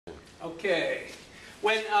Okay.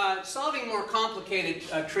 When solving more complicated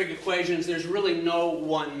trig equations, there's really no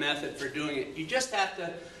one method for doing it. You just have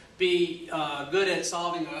to be good at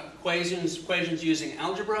solving equations using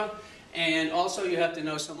algebra, and also you have to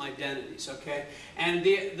know some identities, okay? And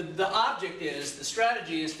the object is, the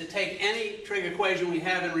strategy is to take any trig equation we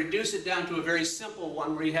have and reduce it down to a very simple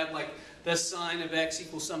one where you have like the sine of x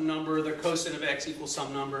equals some number, or the cosine of x equals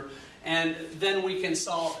some number, and then we can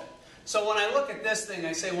solve it. So when I look at this thing,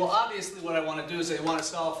 I say, well, obviously what I want to do is I want to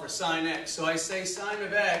solve for sine x. So I say sine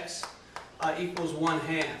of x equals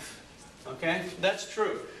 1/2. Okay? That's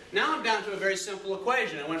true. Now I'm down to a very simple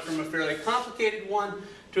equation. I went from a fairly complicated one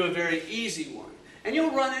to a very easy one. And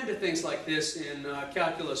you'll run into things like this in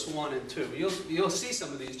Calculus 1 and 2. You'll see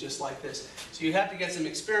some of these just like this. So you have to get some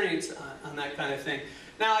experience on that kind of thing.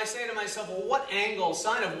 Now I say to myself, well, what angle,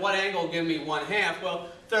 sine of what angle give me 1/2? Well,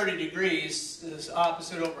 30 degrees is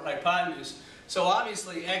opposite over hypotenuse. So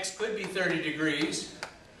obviously x could be 30 degrees.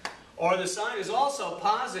 Or the sine is also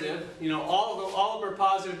positive. You know, all of them are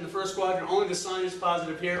positive in the first quadrant. Only the sine is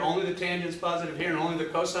positive here. Only the tangent is positive here. And only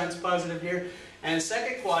the cosine is positive here. And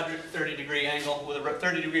second quadrant, 30-degree angle with a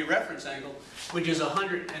 30-degree reference angle, which is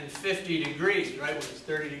 150 degrees, right? With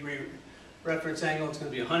a 30-degree reference angle, it's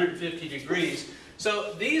going to be 150 degrees.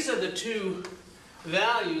 So these are the two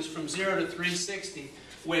values from 0 to 360,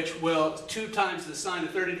 which will 2 times the sine of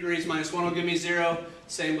 30 degrees minus 1 will give me 0.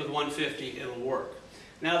 Same with 150, it'll work.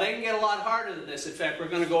 Now they can get a lot harder than this. In fact, we're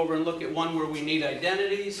going to go over and look at one where we need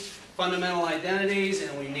identities, fundamental identities,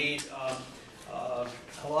 and we need a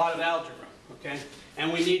lot of algebra. Okay,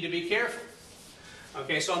 and we need to be careful.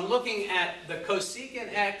 Okay, so I'm looking at the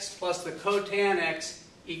cosecant x plus the cotan x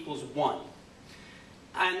equals 1.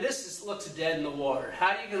 And this looks dead in the water. How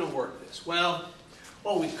are you going to work this? Well,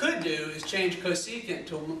 what we could do is change cosecant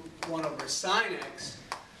to 1 over sine x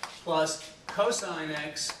plus cosine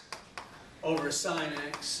x over sine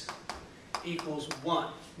x equals 1.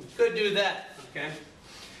 We could do that, okay?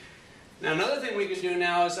 Now another thing we can do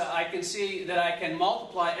now is I can see that I can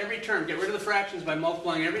multiply every term, get rid of the fractions by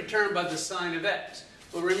multiplying every term by the sine of x.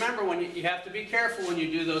 But remember, when you have to be careful when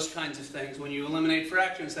you do those kinds of things. When you eliminate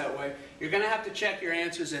fractions that way, you're going to have to check your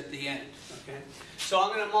answers at the end. Okay? So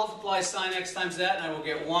I'm going to multiply sine x times that, and I will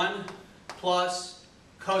get 1 plus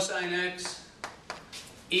cosine x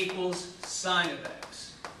equals sine of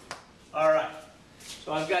x. All right.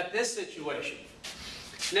 So I've got this situation.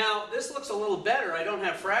 Now, this looks a little better. I don't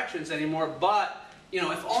have fractions anymore, but you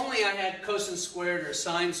know, if only I had cosine squared or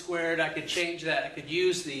sine squared, I could change that. I could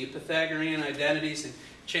use the Pythagorean identities and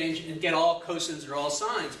change and get all cosines or all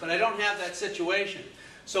sines, but I don't have that situation.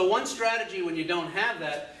 So one strategy when you don't have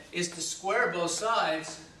that is to square both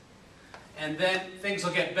sides, and then things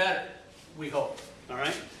will get better, we hope. All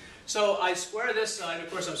right? So I square this side. Of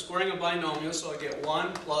course, I'm squaring a binomial, so I get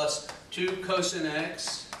 1 plus 2 cosine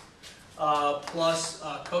x plus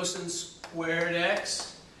cosine squared x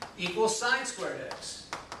equals sine squared x.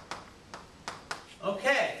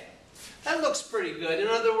 Okay, that looks pretty good. In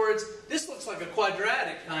other words, this looks like a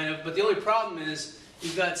quadratic kind of, but the only problem is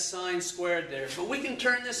you've got sine squared there. But we can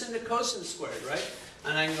turn this into cosine squared, right?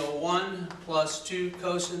 And I can go 1 plus 2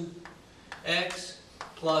 cosine x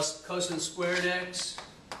plus cosine squared x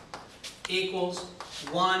equals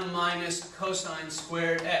 1 minus cosine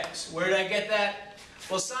squared x. Where did I get that?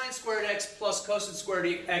 Well, sine squared x plus cosine squared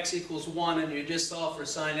x equals 1, and you just solve for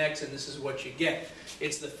sine x, and this is what you get.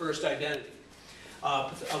 It's the first identity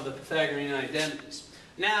of the Pythagorean identities.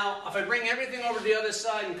 Now, if I bring everything over to the other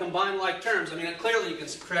side and combine like terms, I mean, clearly you can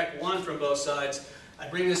subtract 1 from both sides. I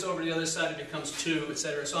bring this over to the other side, it becomes 2,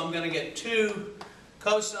 etc. So I'm going to get 2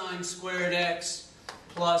 cosine squared x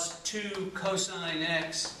plus 2 cosine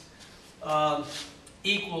x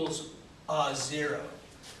equals 0.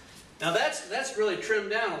 Now that's really trimmed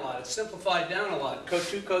down a lot. It's simplified down a lot.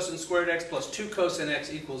 2 cosine squared x plus 2 cosine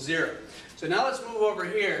x equals 0. So now let's move over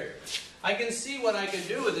here. I can see what I can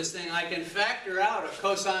do with this thing. I can factor out a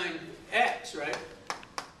cosine x, right?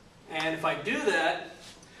 And if I do that,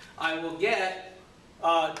 I will get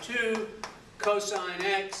 2 cosine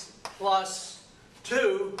x plus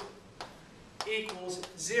 2 equals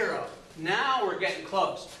 0. Now we're getting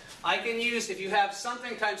close. I can use, if you have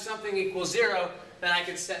something times something equals 0, then I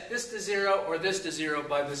can set this to 0 or this to 0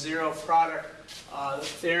 by the zero product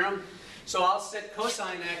theorem. So I'll set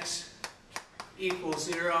cosine x equals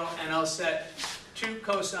 0, and I'll set 2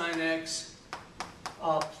 cosine x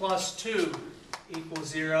plus 2 equals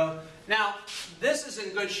 0. Now, this is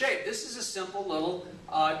in good shape. This is a simple little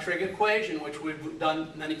trig equation, which we've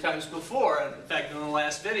done many times before, in fact, in the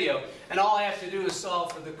last video. And all I have to do is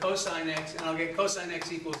solve for the cosine x, and I'll get cosine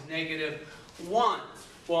x equals -1,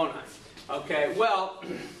 won't I? Okay, well,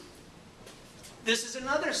 This is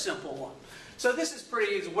another simple one. So this is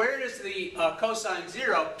pretty easy. Where is the cosine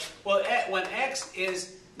 0? Well, when x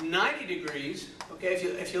is 90 degrees, okay,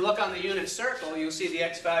 if you look on the unit circle, you'll see the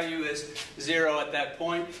x value is 0 at that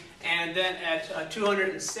point. And then at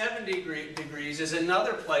 270 degrees is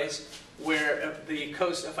another place where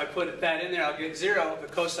if I put that in there, I'll get 0, the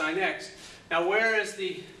cosine x. Now, where is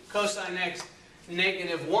the cosine x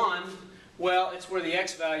 -1? Well, it's where the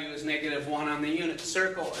x value is -1 on the unit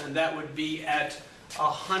circle, and that would be at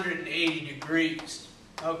 180 degrees.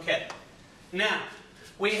 Okay. Now,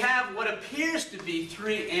 we have what appears to be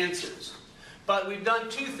 3 answers, but we've done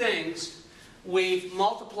 2 things. We've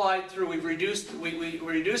multiplied through, we reduced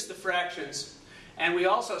the fractions, and we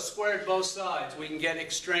also squared both sides. We can get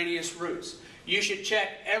extraneous roots. You should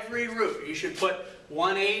check every root. You should put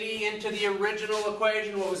 180 into the original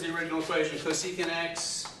equation. What was the original equation? Cosecant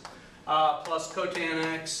x plus cotan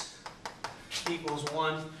x equals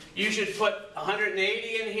 1. You should put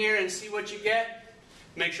 180 in here and see what you get.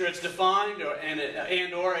 Make sure it's defined,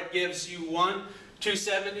 or it gives you 1.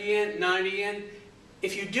 270 in, 90 in.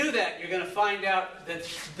 If you do that, you're going to find out that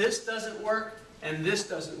this doesn't work and this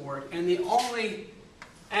doesn't work. And the only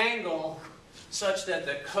angle such that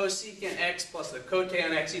the cosecant x plus the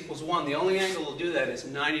cotan x equals 1, the only angle will do that is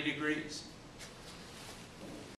 90 degrees.